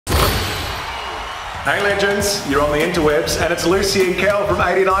Hey legends, you're on the interwebs, and it's Lucy and Kel from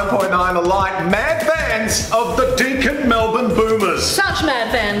 89.9 The Light, mad fans of the Deakin Melbourne Boomers. Such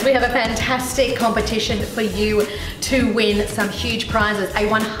mad fans. We have a fantastic competition for you to win some huge prizes. A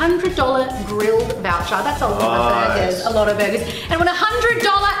 $100 grilled voucher. That's a lot of burgers. A lot of burgers. And a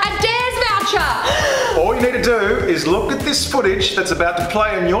 $100 Adair's voucher. All you need to do is look at this footage that's about to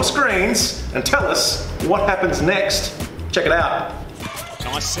play on your screens and tell us what happens next. Check it out.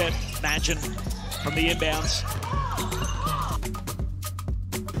 Nice set, Imagine, from the inbounds.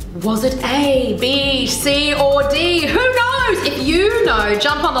 Was it A, B, C, or D? Who knows? If you know,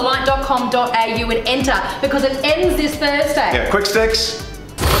 jump on thelight.com.au and enter, because it ends this Thursday. Yeah, quick sticks.